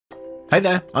Hey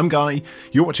there, I'm Guy,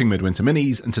 you're watching Midwinter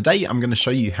Minis, and today I'm going to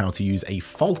show you how to use a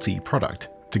faulty product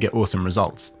to get awesome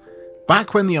results.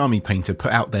 Back when the Army Painter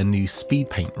put out their new Speed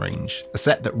Paint range, a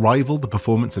set that rivaled the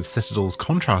performance of Citadel's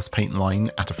contrast paint line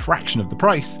at a fraction of the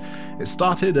price, it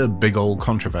started a big old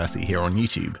controversy here on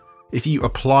YouTube. If you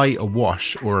apply a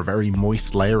wash or a very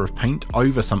moist layer of paint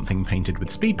over something painted with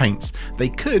speed paints, they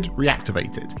could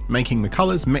reactivate it, making the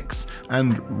colours mix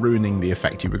and ruining the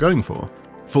effect you were going for.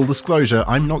 Full disclosure,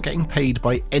 I'm not getting paid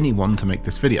by anyone to make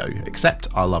this video, except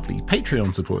our lovely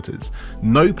Patreon supporters.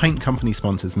 No paint company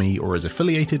sponsors me or is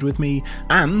affiliated with me,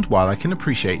 and while I can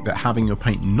appreciate that having your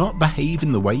paint not behave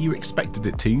in the way you expected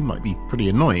it to might be pretty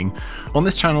annoying, on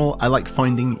this channel I like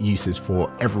finding uses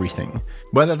for everything.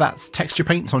 Whether that's texture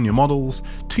paints on your models,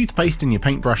 toothpaste in your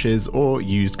paintbrushes, or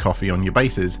used coffee on your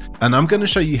bases, and I'm going to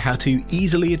show you how to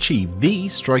easily achieve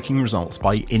these striking results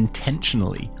by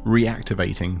intentionally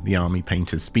reactivating the Army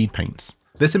Painter's speed paints.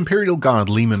 This Imperial Guard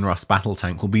Lehman Russ battle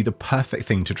tank will be the perfect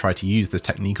thing to try to use this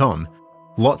technique on.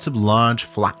 Lots of large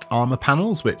flat armor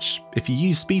panels, which if you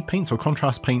use speed paints or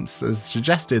contrast paints as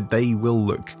suggested, they will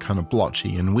look kind of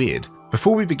blotchy and weird.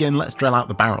 Before we begin, let's drill out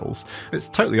the barrels. It's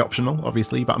totally optional,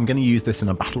 obviously, but I'm going to use this in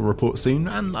a battle report soon,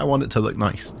 and I want it to look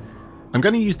nice. I'm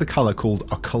going to use the colour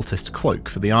called Occultist Cloak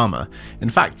for the armour. In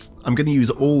fact, I'm going to use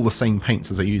all the same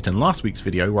paints as I used in last week's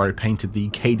video where I painted the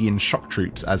Cadian shock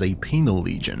troops as a penal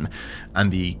legion, and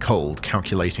the cold,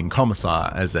 calculating commissar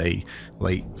as a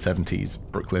late 70s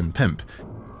Brooklyn pimp.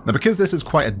 Now because this is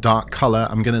quite a dark colour,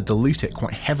 I'm going to dilute it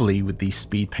quite heavily with the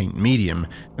speed paint medium,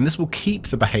 and this will keep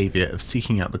the behaviour of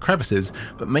seeking out the crevices,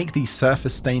 but make the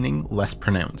surface staining less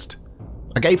pronounced.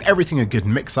 I gave everything a good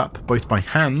mix up, both by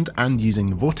hand and using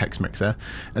the vortex mixer,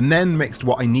 and then mixed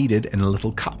what I needed in a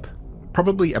little cup.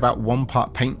 Probably about 1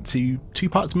 part paint to 2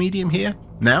 parts medium here.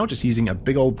 Now just using a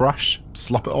big old brush,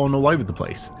 slop it on all over the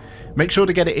place. Make sure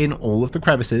to get it in all of the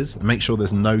crevices and make sure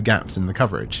there's no gaps in the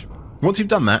coverage. Once you've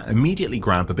done that, immediately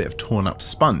grab a bit of torn up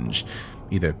sponge,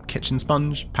 either kitchen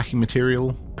sponge, packing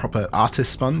material, proper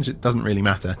artist sponge, it doesn't really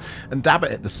matter, and dab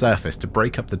it at the surface to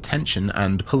break up the tension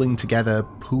and pulling together,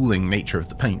 pooling nature of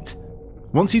the paint.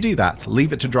 Once you do that,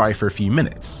 leave it to dry for a few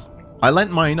minutes. I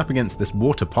leant mine up against this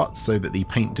water pot so that the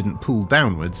paint didn't pool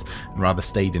downwards and rather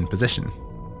stayed in position.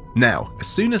 Now, as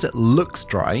soon as it looks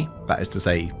dry, that is to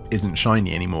say, isn't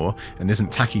shiny anymore and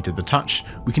isn't tacky to the touch,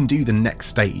 we can do the next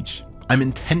stage. I'm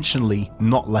intentionally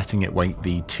not letting it wait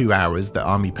the 2 hours that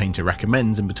Army Painter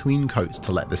recommends in between coats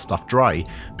to let this stuff dry,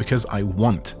 because I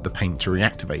want the paint to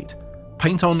reactivate.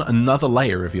 Paint on another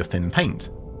layer of your thin paint,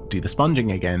 do the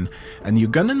sponging again, and you're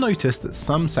going to notice that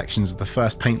some sections of the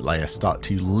first paint layer start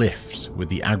to lift with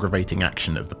the aggravating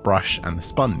action of the brush and the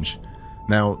sponge.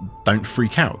 Now, don't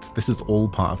freak out, this is all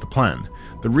part of the plan.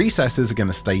 The recesses are going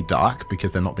to stay dark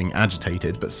because they're not being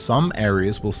agitated, but some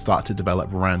areas will start to develop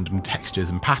random textures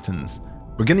and patterns.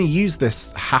 We're going to use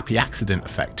this happy accident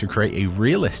effect to create a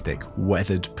realistic,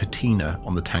 weathered patina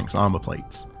on the tank's armor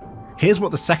plates. Here's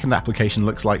what the second application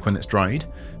looks like when it's dried.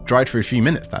 Dried for a few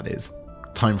minutes, that is.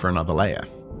 Time for another layer.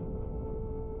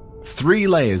 3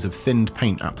 layers of thinned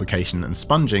paint application and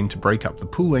sponging to break up the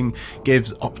pooling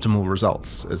gives optimal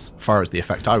results, as far as the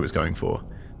effect I was going for.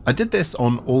 I did this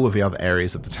on all of the other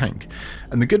areas of the tank,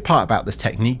 and the good part about this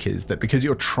technique is that because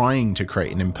you're trying to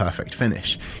create an imperfect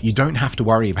finish, you don't have to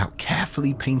worry about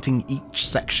carefully painting each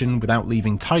section without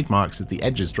leaving tide marks as the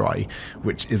edges dry,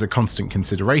 which is a constant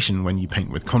consideration when you paint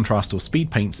with contrast or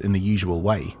speed paints in the usual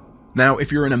way. Now,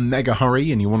 if you're in a mega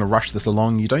hurry and you want to rush this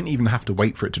along, you don't even have to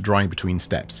wait for it to dry between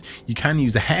steps. You can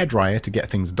use a hairdryer to get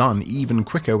things done even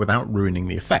quicker without ruining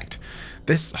the effect.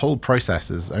 This whole process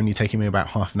has only taken me about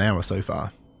half an hour so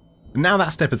far. Now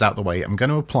that step is out the way, I'm going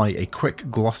to apply a quick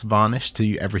gloss varnish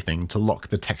to everything to lock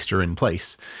the texture in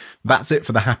place. That's it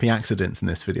for the happy accidents in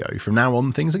this video. From now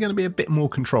on, things are going to be a bit more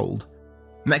controlled.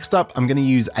 Next up, I'm going to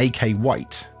use AK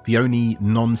White, the only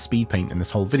non-speed paint in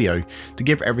this whole video, to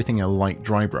give everything a light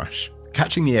dry brush,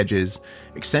 catching the edges,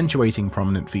 accentuating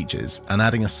prominent features, and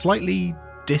adding a slightly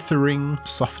dithering,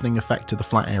 softening effect to the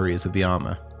flat areas of the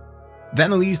armor.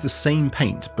 Then I'll use the same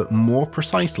paint, but more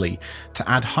precisely, to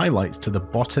add highlights to the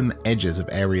bottom edges of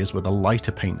areas where the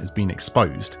lighter paint has been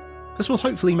exposed. This will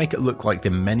hopefully make it look like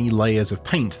the many layers of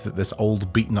paint that this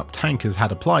old beaten up tank has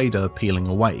had applied are peeling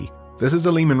away. This is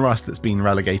a Lehman Russ that's been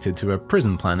relegated to a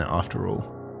prison planet after all.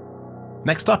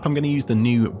 Next up, I'm going to use the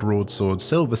new Broadsword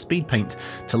Silver speed paint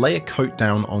to lay a coat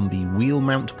down on the wheel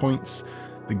mount points,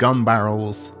 the gun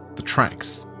barrels, the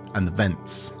tracks, and the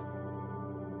vents.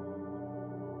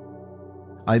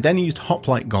 I then used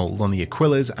Hoplite Gold on the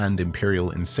Aquillas and Imperial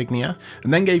insignia,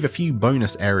 and then gave a few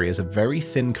bonus areas a very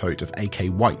thin coat of AK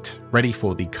White, ready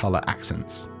for the colour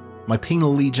accents. My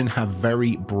Penal Legion have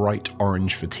very bright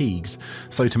orange fatigues,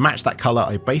 so to match that colour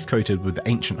I base coated with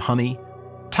Ancient Honey,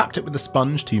 tapped it with a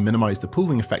sponge to minimise the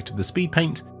pooling effect of the speed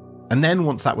paint, and then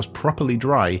once that was properly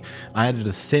dry, I added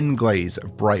a thin glaze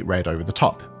of bright red over the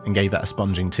top and gave that a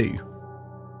sponging too.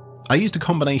 I used a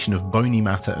combination of bony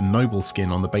matter and noble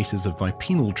skin on the basis of my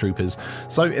penal troopers,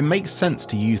 so it makes sense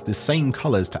to use the same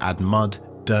colours to add mud,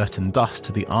 dirt and dust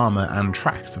to the armour and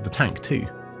tracks of the tank too.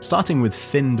 Starting with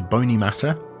thinned bony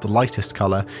matter, the lightest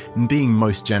colour, and being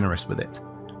most generous with it.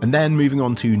 And then moving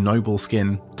on to noble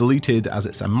skin, diluted as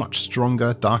it's a much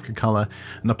stronger, darker colour,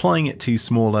 and applying it to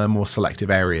smaller, more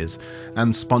selective areas,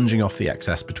 and sponging off the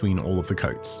excess between all of the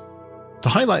coats. To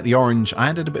highlight the orange, I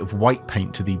added a bit of white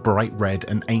paint to the bright red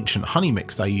and Ancient Honey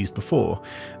mix I used before,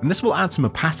 and this will add some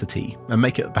opacity and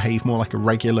make it behave more like a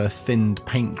regular thinned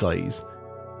paint glaze.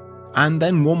 And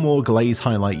then one more glaze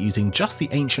highlight using just the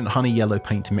Ancient Honey yellow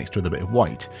paint mixed with a bit of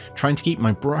white, trying to keep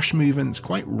my brush movements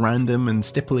quite random and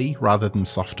stipply rather than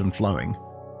soft and flowing.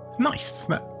 Nice,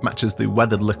 that matches the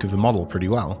weathered look of the model pretty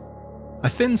well. I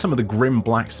thinned some of the grim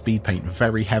black speed paint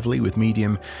very heavily with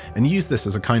medium and used this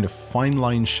as a kind of fine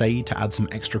line shade to add some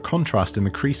extra contrast in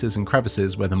the creases and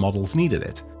crevices where the models needed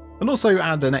it, and also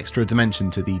add an extra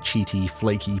dimension to the cheaty,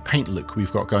 flaky paint look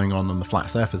we've got going on the flat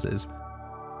surfaces.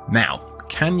 Now,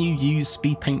 can you use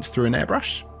speed paints through an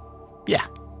airbrush? Yeah,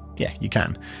 you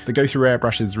can. They go through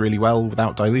airbrushes really well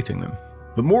without diluting them.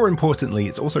 But more importantly,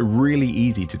 it's also really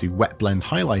easy to do wet blend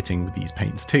highlighting with these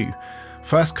paints too.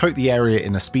 First coat the area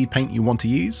in a speed paint you want to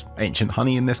use, Ancient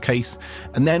Honey in this case,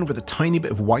 and then with a tiny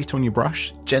bit of white on your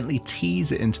brush, gently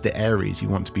tease it into the areas you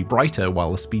want to be brighter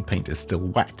while the speed paint is still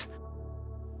wet.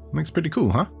 Looks pretty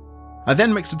cool, huh? I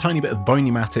then mixed a tiny bit of bony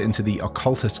matter into the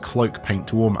Occultist Cloak paint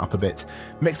to warm it up a bit,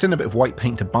 mixed in a bit of white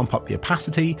paint to bump up the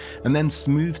opacity, and then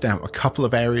smoothed out a couple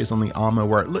of areas on the armour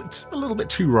where it looked a little bit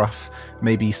too rough,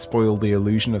 maybe spoiled the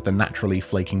illusion of the naturally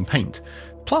flaking paint.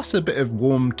 Plus a bit of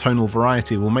warm tonal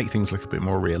variety will make things look a bit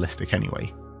more realistic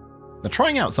anyway. Now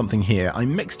trying out something here, I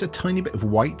mixed a tiny bit of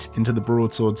white into the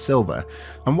Broadsword Silver,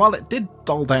 and while it did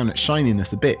dull down its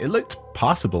shininess a bit, it looked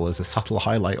passable as a subtle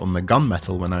highlight on the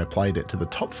gunmetal when I applied it to the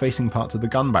top facing parts of the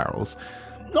gun barrels.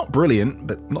 Not brilliant,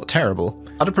 but not terrible.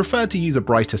 I'd have preferred to use a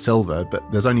brighter silver,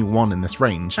 but there's only one in this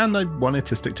range, and I wanted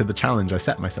to stick to the challenge I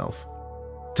set myself.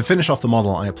 To finish off the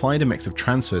model, I applied a mix of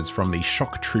transfers from the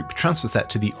Shock Troop transfer set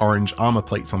to the orange armour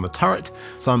plates on the turret,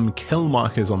 some kill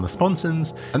markers on the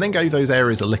sponsons, and then gave those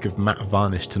areas a lick of matte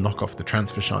varnish to knock off the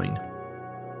transfer shine.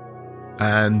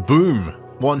 And boom!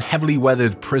 One heavily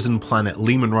weathered prison planet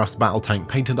Lehman Russ battle tank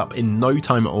painted up in no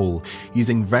time at all,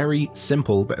 using very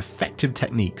simple but effective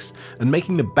techniques, and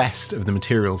making the best of the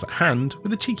materials at hand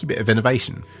with a cheeky bit of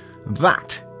innovation.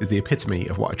 That is the epitome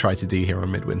of what I try to do here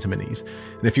on Midwinter Minis,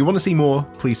 and if you want to see more,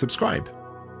 please subscribe.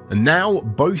 And now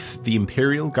both the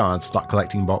Imperial Guard Start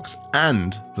Collecting box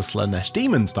and the Slaanesh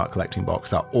Demon Start Collecting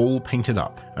box are all painted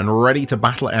up and ready to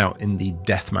battle it out in the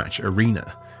deathmatch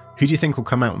arena. Who do you think will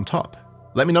come out on top?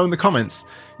 Let me know in the comments.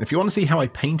 If you want to see how I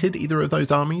painted either of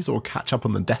those armies or catch up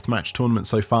on the deathmatch tournament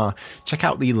so far, check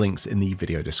out the links in the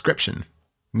video description.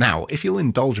 Now, if you'll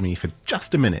indulge me for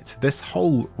just a minute, this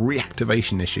whole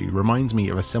reactivation issue reminds me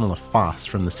of a similar farce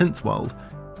from the synth world.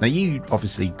 Now you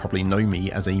obviously probably know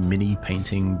me as a mini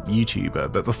painting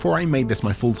YouTuber, but before I made this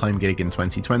my full-time gig in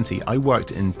 2020, I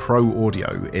worked in pro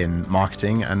audio in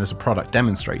marketing and as a product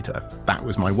demonstrator. That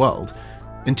was my world.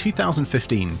 In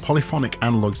 2015, polyphonic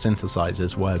analog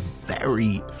synthesizers were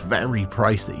very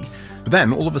pricey. But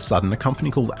then, all of a sudden, a company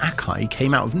called Akai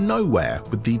came out of nowhere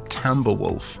with the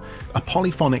Timberwolf, a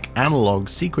polyphonic analog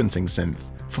sequencing synth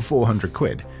for 400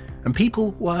 quid. And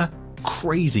people were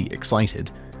crazy excited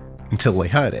until they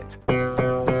heard it.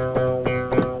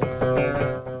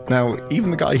 Now,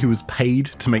 even the guy who was paid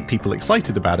to make people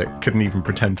excited about it couldn't even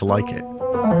pretend to like it. A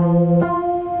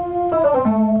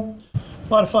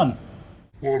lot of fun.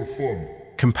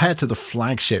 Compared to the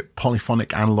flagship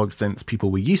polyphonic analog synths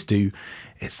people were used to,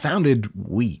 it sounded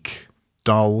weak,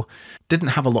 dull, didn't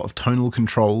have a lot of tonal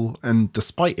control, and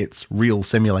despite its real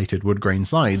simulated wood grain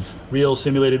sides,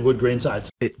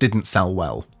 it didn't sell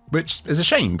well. Which is a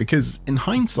shame, because in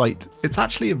hindsight, it's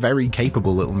actually a very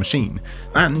capable little machine,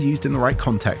 and used in the right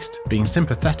context, being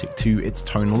sympathetic to its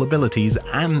tonal abilities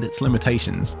and its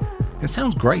limitations, it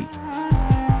sounds great.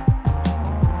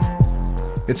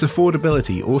 Its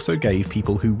affordability also gave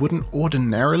people who wouldn't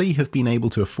ordinarily have been able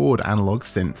to afford analog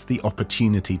synths the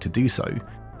opportunity to do so.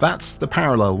 That's the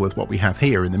parallel with what we have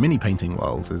here in the mini painting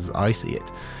world as I see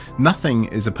it. Nothing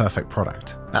is a perfect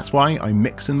product. That's why I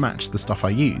mix and match the stuff I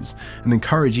use and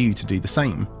encourage you to do the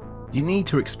same. You need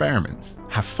to experiment,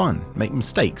 have fun, make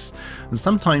mistakes, and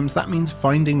sometimes that means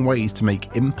finding ways to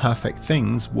make imperfect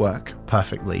things work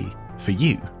perfectly for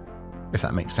you, if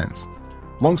that makes sense.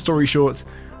 Long story short,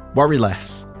 worry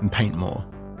less and paint more.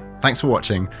 Thanks for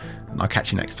watching, and I'll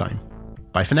catch you next time.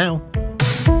 Bye for now.